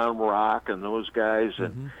it. Ron Rock and those guys,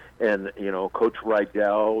 and Coach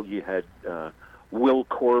Rydell. You had Will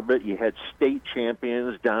Corbett. You had state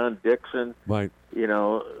champions Don Dixon. Right.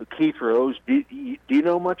 Keith Rose. Do you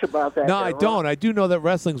know much about that? No, I don't. I do know that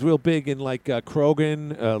wrestling's real big in like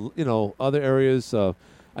Krogan. Other areas.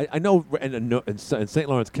 I know in St.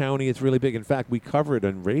 Lawrence County it's really big. In fact, we cover it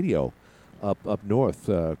on radio up north.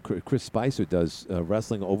 Chris Spicer does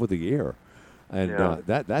wrestling over the air. And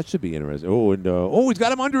that should be interesting. He's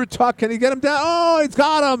got him under a tuck. Can he get him down? Oh, he's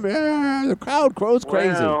got him. Yeah, the crowd goes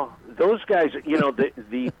crazy. Well, those guys,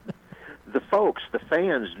 the folks, the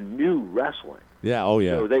fans knew wrestling. Yeah. Oh,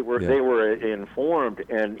 yeah. So they were informed,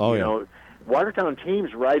 and Watertown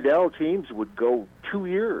teams, Rydell teams, would go 2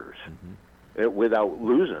 years without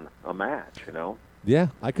losing a match. Yeah,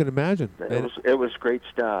 I could imagine. It was great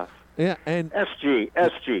stuff. Yeah, and SG.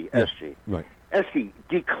 Right. SG,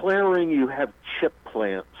 declaring you have chip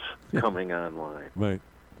plants coming online. Right.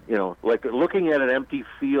 Like looking at an empty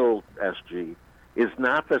field, SG, is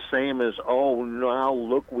not the same as, now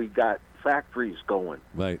look, we got factories going.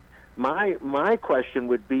 Right. My question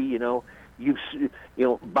would be, Biden,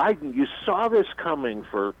 you saw this coming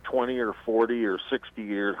for 20 or 40 or 60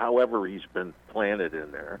 years, however he's been planted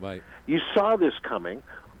in there. Right. You saw this coming.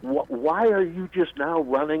 Why are you just now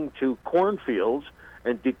running to cornfields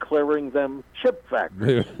and declaring them chip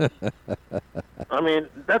factories? I mean,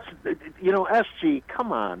 that's SG.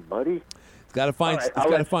 Come on, buddy. He's got to find. He's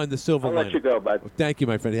got to find the silver lining. I'll let you go, bud. Well, thank you,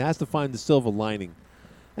 my friend. He has to find the silver lining,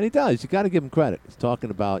 and he does. You got to give him credit. He's talking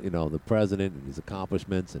about the president and his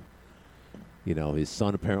accomplishments, and his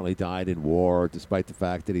son apparently died in war, despite the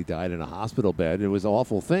fact that he died in a hospital bed. It was an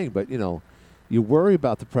awful thing, but you worry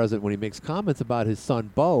about the president when he makes comments about his son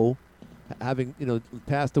Bo having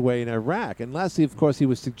passed away in Iraq, unless of course he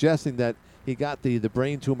was suggesting that he got the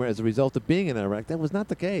brain tumor as a result of being in Iraq. That was not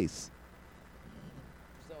the case.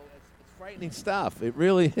 So it's frightening stuff. It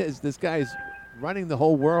really is. This guy's running the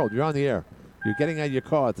whole world. You're on the air. You're getting out of your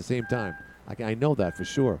car at the same time. I know that for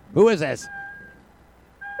sure. Who is this?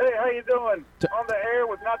 Hey, how you doing? On the air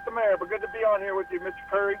with Not the Mayor, but good to be on here with you, Mr.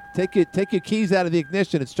 Curry. Take your keys out of the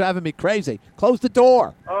ignition. It's driving me crazy. Close the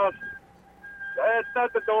door. It's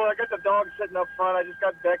not the door. I got the dog sitting up front. I just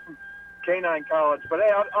got back from Canine College. But,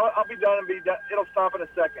 hey, I'll be done it'll stop in a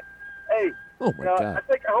second. Hey, oh my God. I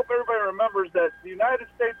hope everybody remembers that the United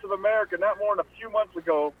States of America, not more than a few months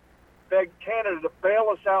ago, begged Canada to bail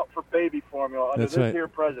us out for baby formula under this here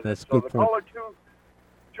president. That's so good the point. caller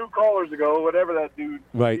two callers ago, whatever that dude's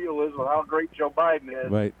deal is with how great Joe Biden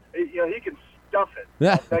is, right. He can stuff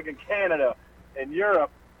it. Begging Canada and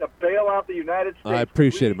Europe to bail out the United States. I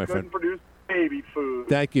appreciate it, my friend. Produce baby food.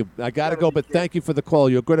 Thank you. I got to go, but thank you for the call.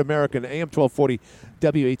 You're a good American. AM 1240,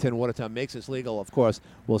 WA10 Watertown makes this legal, of course.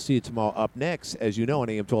 We'll see you tomorrow. Up next, as you know, on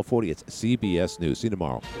AM 1240, it's CBS News. See you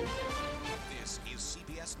tomorrow.